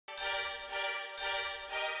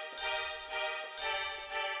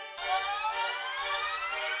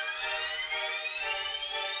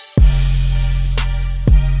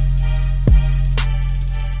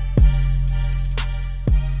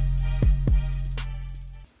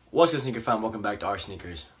What's good, sneaker fam? Welcome back to our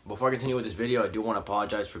sneakers. Before I continue with this video, I do want to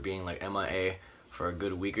apologize for being like MIA for a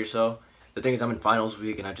good week or so. The thing is, I'm in finals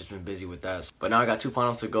week and I've just been busy with that. But now I got 2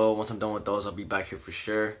 finals to go. Once I'm done with those, I'll be back here for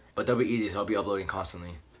sure. But they'll be easy, so I'll be uploading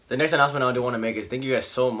constantly. The next announcement I do want to make is thank you guys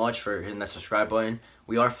so much for hitting that subscribe button.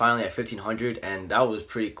 We are finally at 1,500 and that was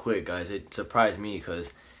pretty quick, guys. It surprised me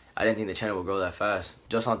because I didn't think the channel would grow that fast.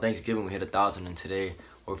 Just on Thanksgiving, we hit 1,000 and today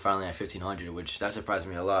we're finally at 1,500, which that surprised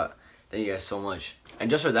me a lot. Thank you guys so much. And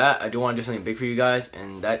just for that, I do want to do something big for you guys,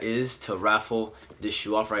 and that is to raffle this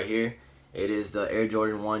shoe off right here. It is the Air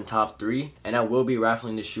Jordan 1 Top 3, and I will be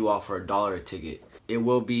raffling this shoe off for $1 a ticket. It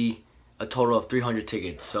will be a total of 300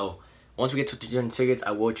 tickets. So once we get to 300 tickets,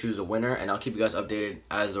 I will choose a winner, and I'll keep you guys updated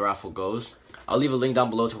as the raffle goes. I'll leave a link down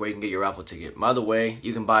below to where you can get your raffle ticket. By the way,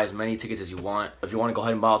 you can buy as many tickets as you want. If you want to go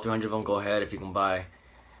ahead and buy all 300 of them, go ahead. If you can buy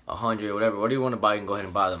 100, whatever you want to buy, you can go ahead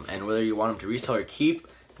and buy them. And whether you want them to resell or keep,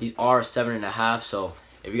 these are 7.5, so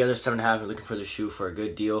if you guys are 7.5 and looking for the shoe for a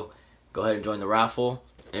good deal, go ahead and join the raffle.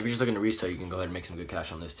 And if you're just looking to resell, you can go ahead and make some good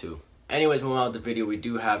cash on this too. Anyways, moving on with the video, we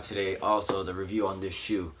do have today also the review on this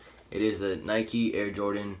shoe. It is the Nike Air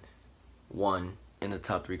Jordan 1 in the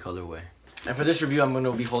top 3 colorway. And for this review, I'm going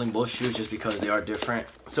to be holding both shoes just because they are different.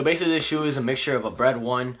 So basically, this shoe is a mixture of a Bread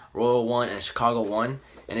 1, Royal 1, and a Chicago 1.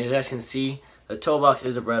 And as you guys can see, the toe box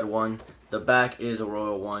is a Bread 1, the back is a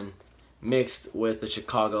Royal 1, mixed with the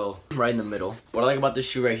Chicago right in the middle. What I like about this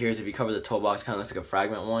shoe right here is if you cover the toe box, kind of looks like a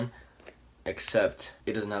fragment one, except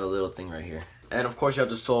it doesn't have a little thing right here. And of course you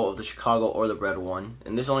have the sole of the Chicago or the Bread 1,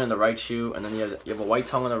 and this is only on the right shoe, and then you have a white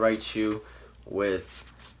tongue on the right shoe with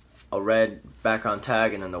a red background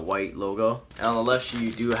tag and then the white logo. And on the left shoe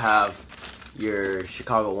you do have your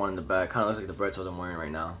Chicago 1 in the back, kind of looks like the Bread soles I'm wearing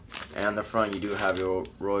right now. And on the front you do have your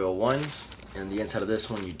Royal 1s. And the inside of this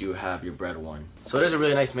one, you do have your Bread 1. So it is a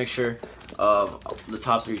really nice mixture of the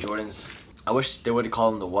top 3 Jordans. I wish they would call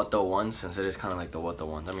them the What The Ones, since it is kind of like the What The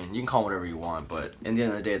Ones. I mean, you can call them whatever you want, but in the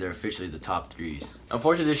end of the day, they're officially the top 3s.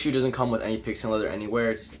 Unfortunately, this shoe doesn't come with any pixie leather anywhere.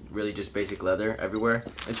 It's really just basic leather everywhere.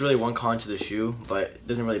 It's really one con to the shoe, but it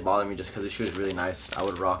doesn't really bother me just because the shoe is really nice. I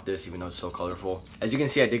would rock this even though it's so colorful. As you can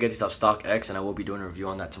see, I did get this off StockX, and I will be doing a review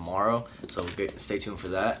on that tomorrow, so stay tuned for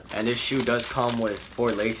that. And this shoe does come with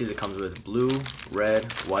 4 laces. It comes with blue,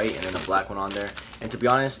 red, white, and then a black one on there. And to be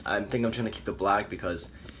honest, I think I'm just going to keep the black because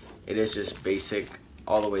it is just basic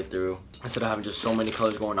all the way through instead of having just so many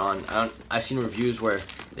colors going on. I've seen reviews where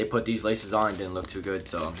they put these laces on and didn't look too good,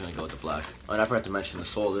 so I'm just gonna go with the black. And I forgot to mention the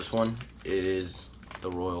sole of this one. It is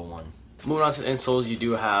the Royal 1. Moving on to the insoles, you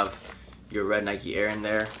do have your red Nike Air in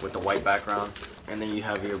there with the white background, and then you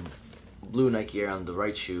have your blue Nike Air on the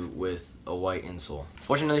right shoe with a white insole.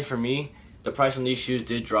 Fortunately for me, the price on these shoes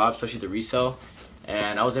did drop, especially the resale,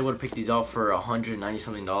 and I was able to pick these up for $190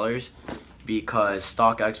 something because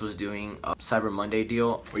StockX was doing a Cyber Monday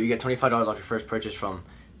deal where you get $25 off your first purchase from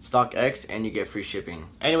StockX and you get free shipping.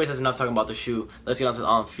 Anyways, that's enough talking about the shoe. Let's get on to the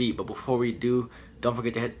on feet. But before we do, don't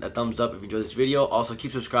forget to hit that thumbs up if you enjoyed this video. Also,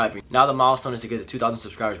 keep subscribing. Now the milestone is to get to 2,000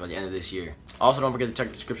 subscribers by the end of this year. Also, don't forget to check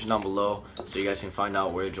the description down below so you guys can find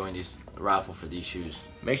out where to join this raffle for these shoes.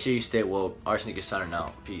 Make sure you stay woke. Our sneakers signing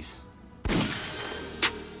out. Peace.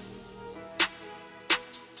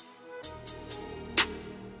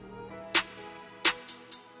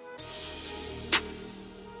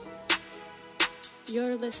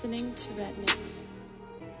 You're listening to Redneck.